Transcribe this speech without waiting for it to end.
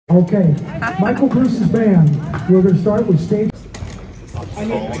Okay, Michael Bruce's band. We're going to start with stage. I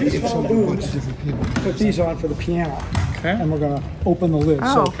need 2 small boots. Put these on for the piano. Okay. And we're going to open the lid.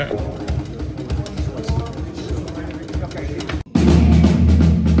 Oh. So. Okay.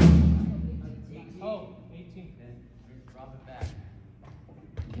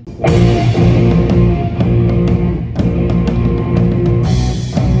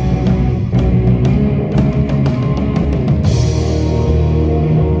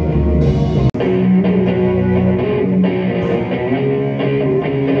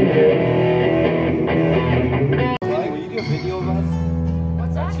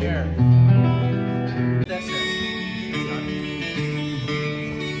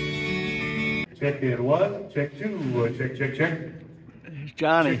 Check in 1, check 2, check.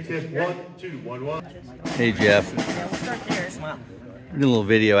 Johnny. Check test 1, 2, 1, 1. Hey Jeff. Yeah, we'll start there. We're doing a little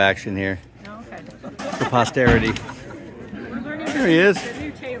video action here. Oh, okay. For posterity. We're learning. There he is. The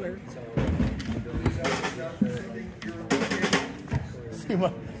new Taylor. See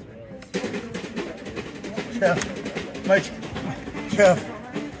what? Jeff. Jeff.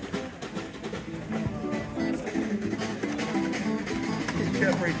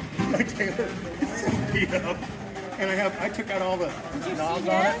 Jeffrey, my Taylor is so beat up, and I took out all the knobs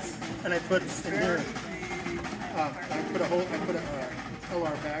on it, and I put in here. I put a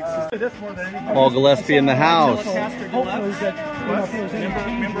LR bag. This more than anything. Paul Gillespie in the house. Remember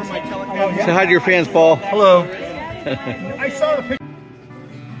my Telecaster? Say hi to your fans, Paul. Hello. I saw the picture.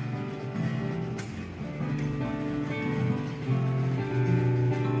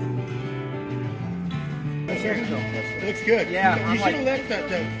 Looks good. Yeah, you should have left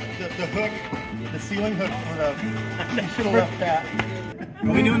the hook, the ceiling hook for the. You should have left that.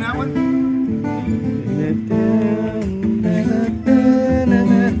 Are we doing that one?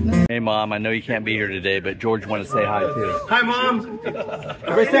 Hey Mom, I know you can't be here today, but George wanted to say hi too. Hi, Mom.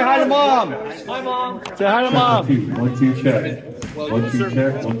 Everybody say hi to Mom. Hi Mom. Say hi to Mom. 1, 2, check. 1, 2,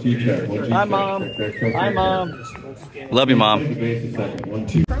 check. 1, 2, check. 1, 2, Hi Mom. Hi Mom. Love you, Mom. 1,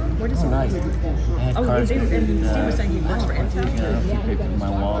 2. What is it? Nice. Oh, and Steve was saying he works for Intel. My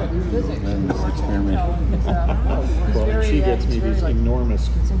lawn and this experiment. Well, she gets me these enormous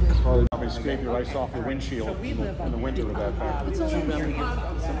cards. I scrape your ice off the windshield in the winter with that car. It's only way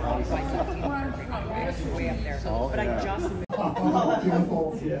up there. But I just.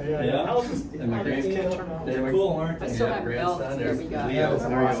 Yeah. And my grandkids, they're cool, aren't they? I still have belts. There we go.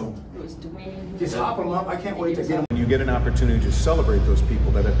 It was Dwayne. Just hop them up. I can't wait to get them. You get an opportunity to celebrate those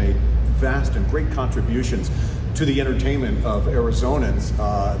people that have made vast and great contributions to the entertainment of Arizonans.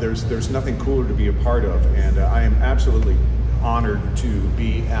 There's nothing cooler to be a part of, and I am absolutely honored to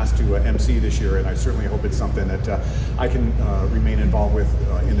be asked to MC this year, and I certainly hope it's something that I can remain involved with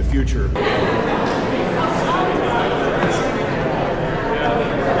in the future.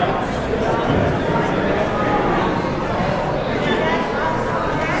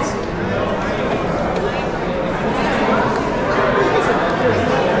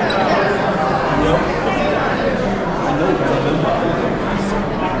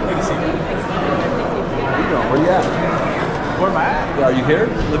 Where am I at? Are you here?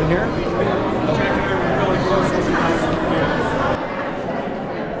 Living here?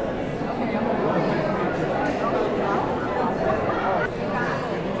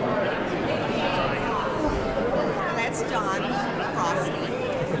 That's John Crosby.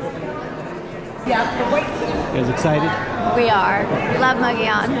 You guys excited? We are. Love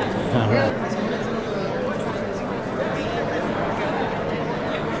Mogollon.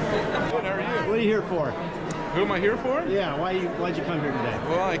 What are you here for? Who am I here for? Yeah, why'd you come here today?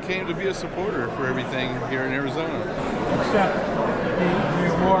 Well, I came to be a supporter for everything here in Arizona. Accept the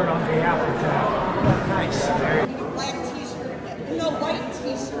award on behalf of Jack. Nice. Black t-shirt. No, white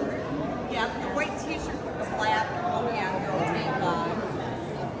t-shirt. Yeah, the white t-shirt with the black, yeah, girl tank on.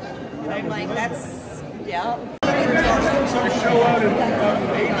 I'm like, that's, yeah. Show out in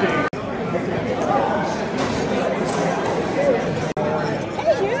AJ.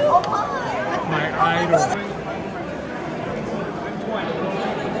 Hey, you! Oh, hi! My idol.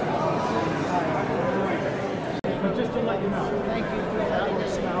 But just to let you know, thank you for letting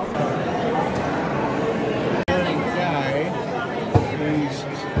us know.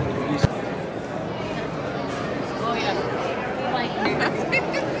 Oh, yeah.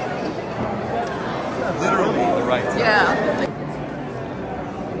 Literally the right time. Yeah.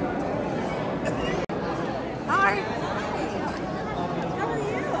 Hi! How are you?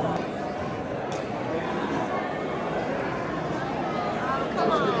 Oh,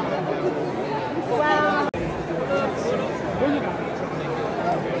 come on. Wow.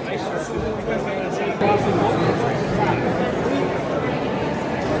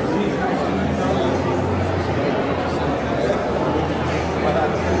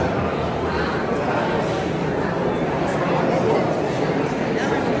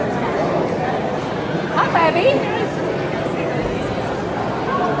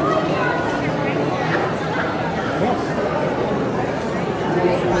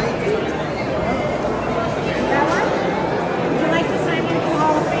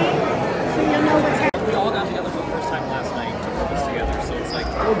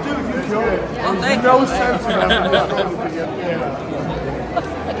 Oh, thank No you. sense in us.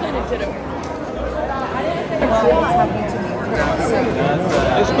 I kind of did it.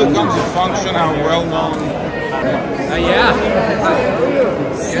 This becomes a functional, well-known. Yeah.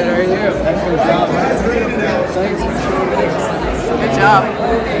 Good, how are you? Good job.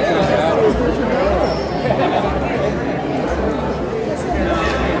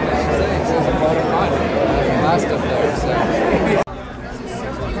 Last up there, so.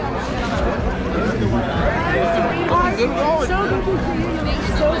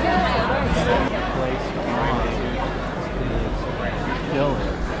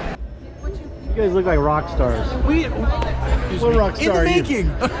 You guys look like rock stars. We're rock star. In the making.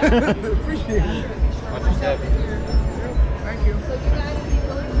 Appreciate it. Thank you.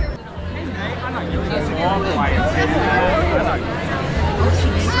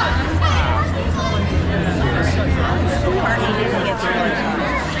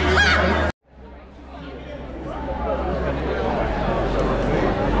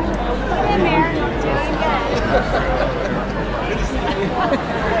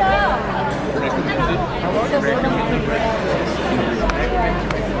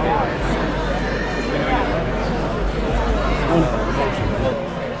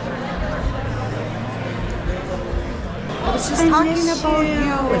 I was just talking about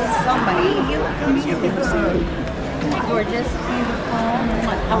you with somebody. Gorgeous, beautiful,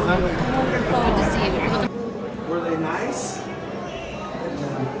 wonderful. Good to see you. Were they nice?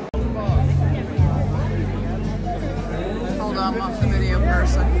 Hold on, I'm off the video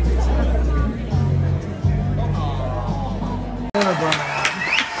person.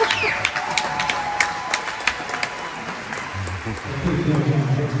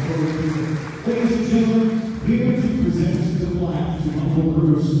 Ladies and gentlemen, here to present the plaque to Uncle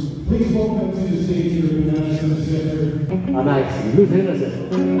Bruce. Please welcome to the stage your United States Senator. Nice. Who's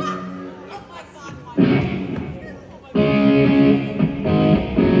innocent?